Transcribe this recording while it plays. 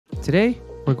Today,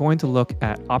 we're going to look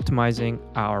at optimizing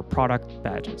our product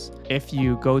badges. If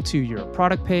you go to your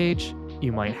product page,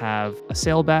 you might have a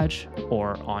sale badge,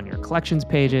 or on your collections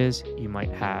pages, you might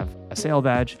have a sale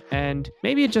badge, and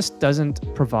maybe it just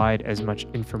doesn't provide as much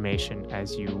information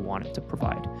as you want it to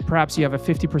provide. Perhaps you have a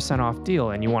 50% off deal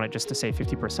and you want it just to say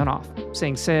 50% off.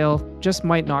 Saying sale just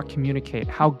might not communicate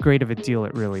how great of a deal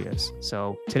it really is.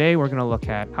 So today we're going to look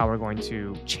at how we're going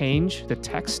to change the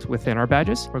text within our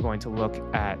badges. We're going to look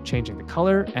at changing the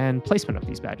color and placement of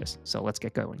these badges. So let's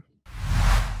get going.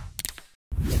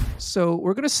 So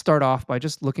we're going to start off by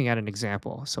just looking at an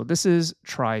example. So this is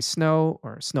Try Snow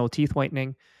or Snow Teeth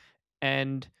Whitening,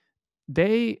 and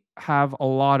they have a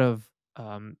lot of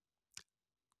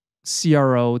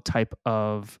CRO type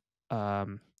of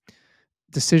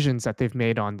decisions that they've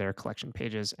made on their collection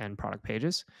pages and product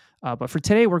pages. But for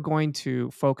today, we're going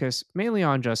to focus mainly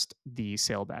on just the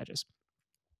sale badges.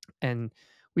 And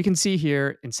we can see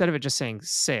here, instead of it just saying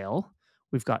sale,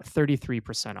 we've got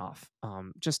 33% off,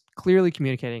 just clearly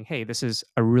communicating, hey, this is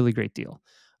a really great deal.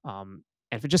 And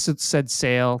if it just had said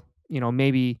sale,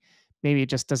 maybe it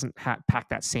just doesn't pack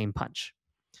that same punch.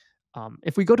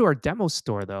 If we go to our demo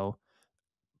store, though,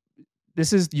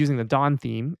 this is using the Dawn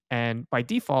theme, and by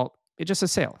default, it just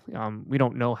says sale. We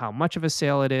don't know how much of a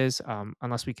sale it is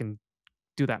unless we can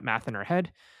do that math in our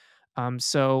head.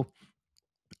 So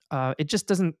it just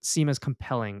doesn't seem as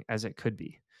compelling as it could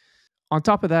be. On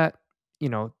top of that,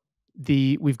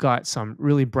 we've got some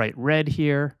really bright red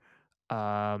here,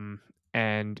 and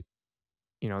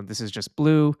this is just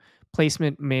blue.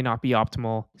 Placement may not be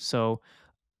optimal. So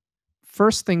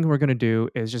first thing we're going to do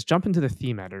is just jump into the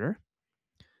theme editor,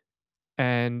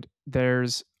 and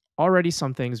there's already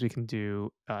some things we can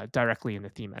do directly in the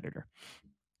theme editor.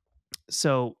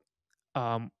 So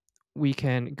we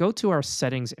can go to our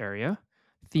settings area,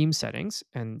 theme settings,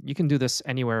 and you can do this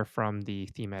anywhere from the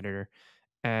theme editor.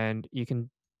 And you can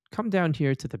come down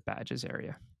here to the badges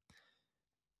area.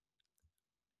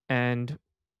 And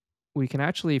we can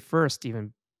actually first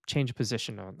even change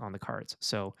position on the cards.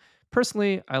 So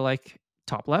personally, I like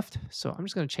top left. So I'm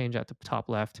just going to change that to top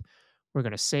left. We're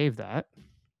going to save that.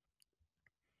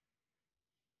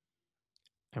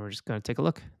 And we're just going to take a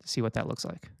look to see what that looks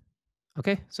like.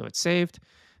 Okay, so it's saved.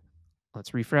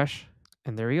 Let's refresh.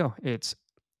 And there we go. It's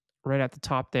right at the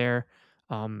top there.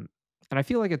 And I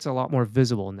feel like it's a lot more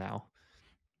visible now.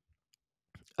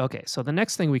 Okay, so the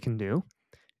next thing we can do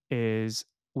is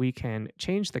we can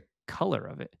change the color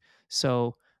of it.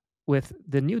 So with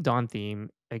the new Dawn theme,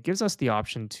 it gives us the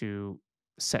option to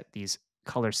set these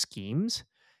color schemes.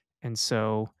 And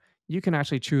so you can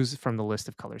actually choose from the list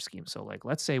of color schemes. So like,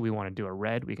 let's say we want to do a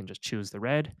red, we can just choose the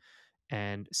red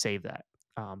and save that.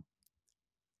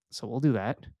 So we'll do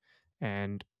that.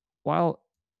 And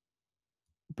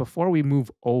before we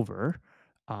move over,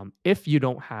 if you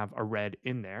don't have a red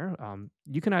in there,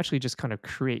 you can actually just kind of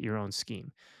create your own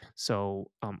scheme. So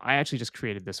I actually just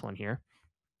created this one here.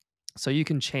 So you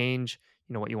can change,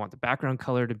 what you want the background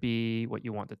color to be, what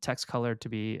you want the text color to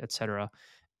be, etc.,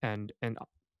 and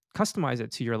customize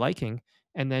it to your liking,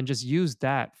 and then just use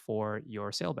that for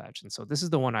your sale badge. And so this is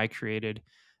the one I created,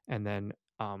 and then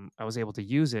I was able to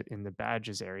use it in the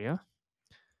badges area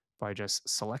by just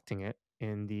selecting it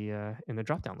in the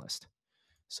drop-down list.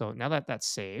 So now that that's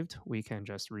saved, we can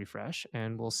just refresh,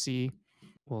 and we'll see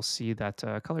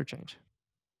that color change.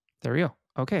 There we go.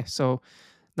 Okay, so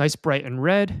nice bright and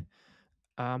red,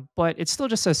 but it still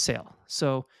just says sale.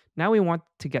 So now we want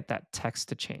to get that text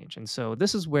to change. And so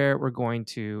this is where we're going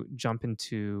to jump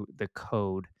into the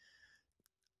code.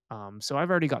 So I've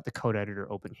already got the code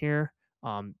editor open here.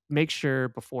 Make sure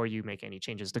before you make any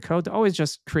changes to code to always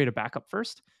just create a backup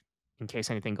first. In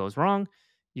case anything goes wrong,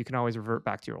 you can always revert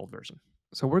back to your old version.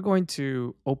 So we're going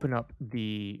to open up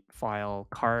the file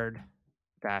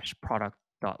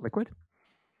card-product.liquid.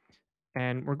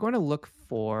 And we're going to look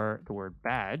for the word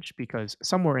badge, because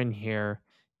somewhere in here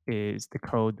is the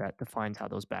code that defines how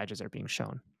those badges are being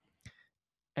shown.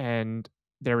 And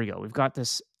there we go. We've got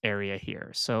this area here.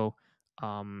 So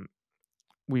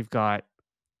we've got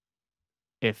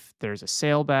if there's a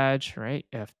sale badge, right?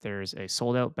 If there's a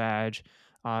sold out badge.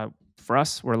 For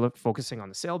us, we're focusing on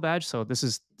the sale badge. So this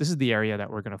is the area that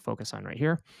we're going to focus on right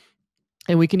here.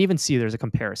 And we can even see there's a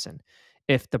comparison.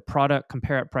 If the product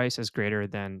compare at price is greater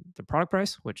than the product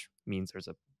price, which means there's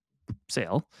a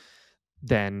sale,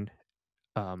 then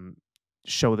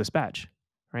show this badge,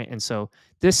 right? And so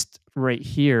this right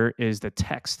here is the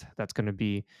text that's going to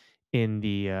be in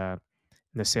the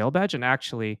sale badge. And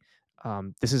actually,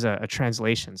 this is a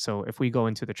translation. So if we go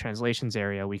into the translations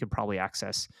area, we could probably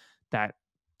access that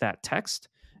text,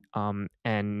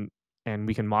 and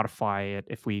we can modify it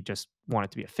if we just want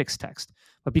it to be a fixed text.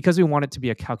 But because we want it to be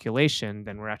a calculation,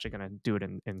 then we're actually going to do it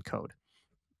in code.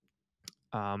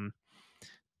 Um,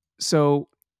 so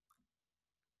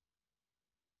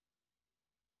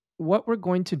what we're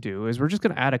going to do is we're just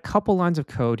going to add a couple lines of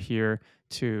code here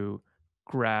to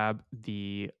grab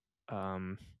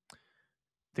um,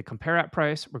 the compare at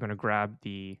price. We're going to grab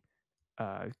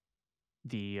uh,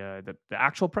 the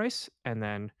actual price and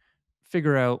then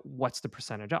figure out what's the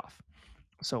percentage off.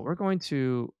 So we're going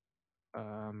to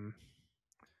um,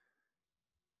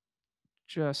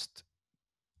 just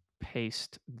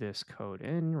paste this code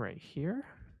in right here.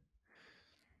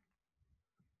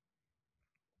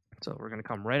 So we're going to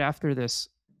come right after this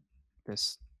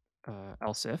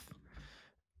else if,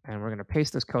 and we're going to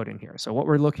paste this code in here. So what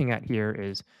we're looking at here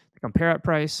is the compare at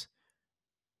price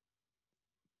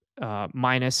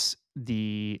minus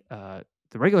the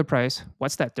regular price.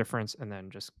 What's that difference? And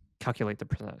then just calculate the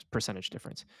percentage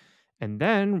difference. And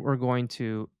then we're going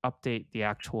to update the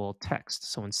actual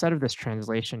text. So instead of this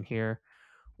translation here,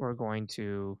 we're going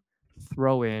to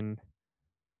throw in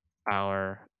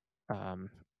our um,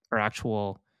 our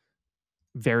actual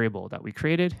variable that we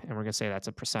created, and we're going to say that's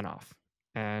a percent off.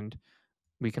 And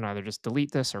we can either just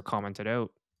delete this or comment it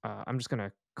out. I'm just going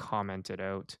to comment it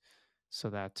out so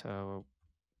that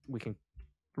we can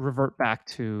revert back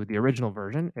to the original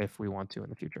version if we want to in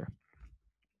the future.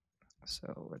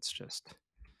 So let's just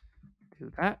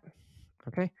do that.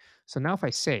 Okay, so now if I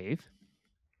save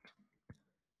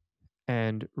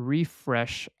and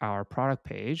refresh our product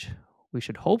page, we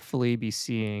should hopefully be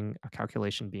seeing a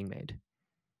calculation being made.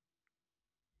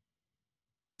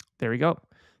 There we go,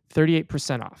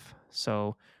 38% off.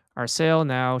 So our sale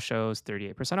now shows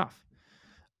 38% off.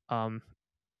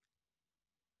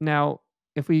 Now,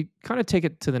 if we kind of take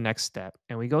it to the next step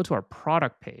and we go to our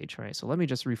product page, right? So let me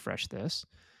just refresh this.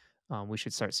 We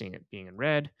should start seeing it being in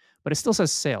red, but it still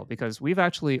says sale because we've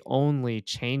actually only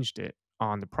changed it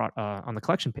on the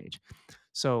collection page.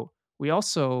 So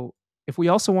if we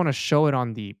also want to show it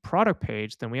on the product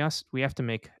page, then we have to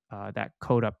make that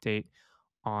code update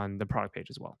on the product page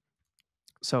as well.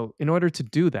 So in order to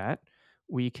do that,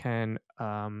 we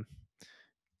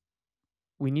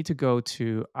need to go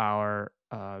to our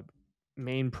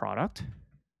main product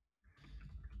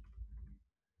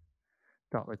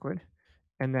 .liquid,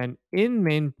 and then in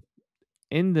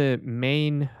the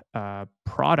main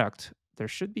product, there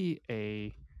should be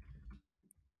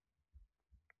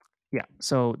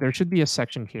so there should be a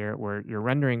section here where you're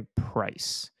rendering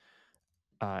price,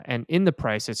 and in the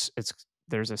price,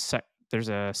 there's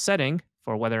a setting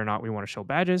for whether or not we want to show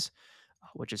badges,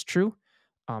 which is true.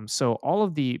 So all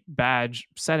of the badge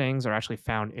settings are actually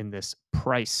found in this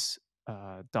price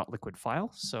 .liquid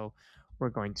file. So we're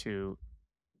going to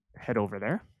head over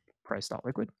there,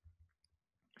 price.liquid.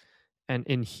 And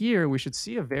in here, we should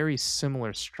see a very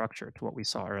similar structure to what we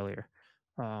saw earlier.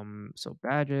 So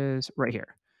badges right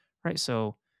here, right?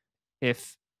 So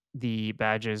if the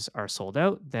badges are sold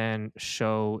out, then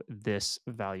show this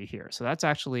value here. So that's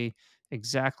actually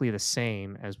exactly the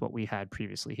same as what we had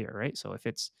previously here, right? So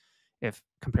if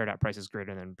compared at price is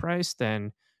greater than price,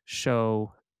 then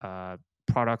show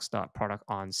products.product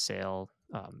on sale,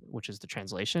 which is the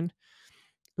translation.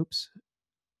 Oops.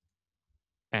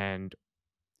 And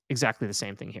exactly the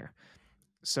same thing here.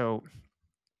 So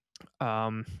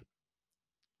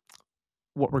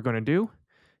what we're going to do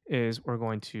is we're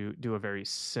going to do a very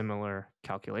similar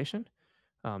calculation.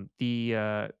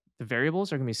 The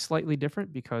variables are going to be slightly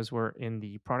different because we're in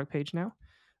the product page now,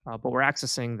 but we're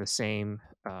accessing the same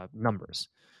numbers.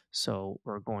 So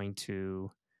we're going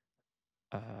to,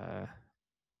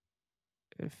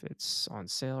 if it's on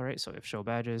sale, right? So if show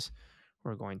badges,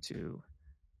 we're going to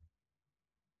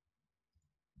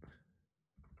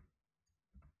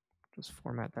just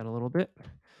format that a little bit,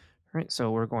 right? So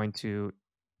we're going to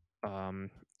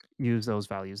use those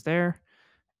values there,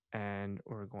 and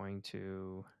we're going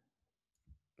to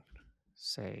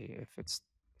say if it's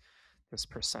this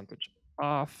percentage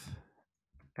off,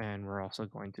 and we're also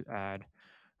going to add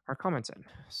our comments in.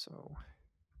 So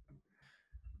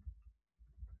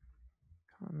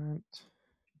comment.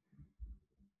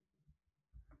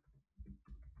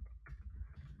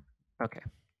 Okay,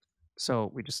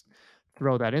 so we just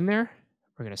throw that in there.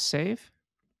 We're going to save,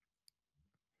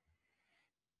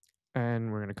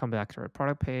 and we're going to come back to our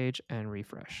product page and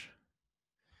refresh.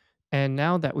 And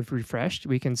now that we've refreshed,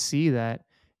 we can see that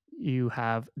you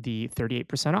have the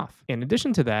 38% off. In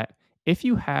addition to that, if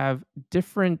you have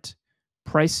different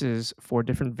prices for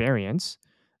different variants,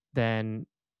 then,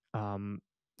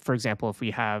 for example, if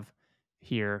we have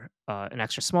here an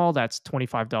extra small that's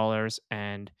 $25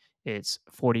 and it's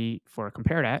 40 for a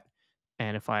compared at,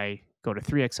 and if I Go to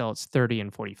 3XL, it's 30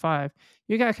 and 45.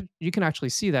 You can actually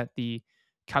see that the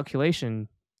calculation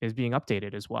is being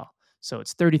updated as well. So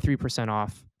it's 33%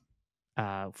 off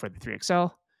for the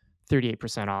 3XL,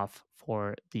 38% off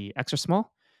for the extra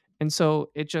small. And so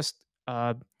it just,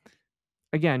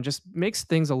 again, just makes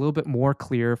things a little bit more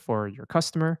clear for your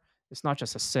customer. It's not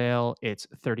just a sale, it's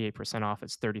 38% off,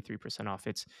 it's 33% off.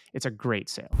 It's a great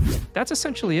sale. That's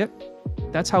essentially it.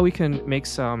 That's how we can make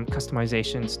some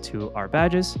customizations to our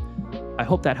badges. I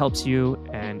hope that helps you.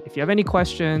 And if you have any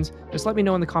questions, just let me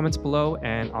know in the comments below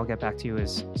and I'll get back to you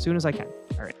as soon as I can.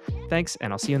 All right. Thanks,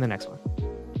 and I'll see you in the next one.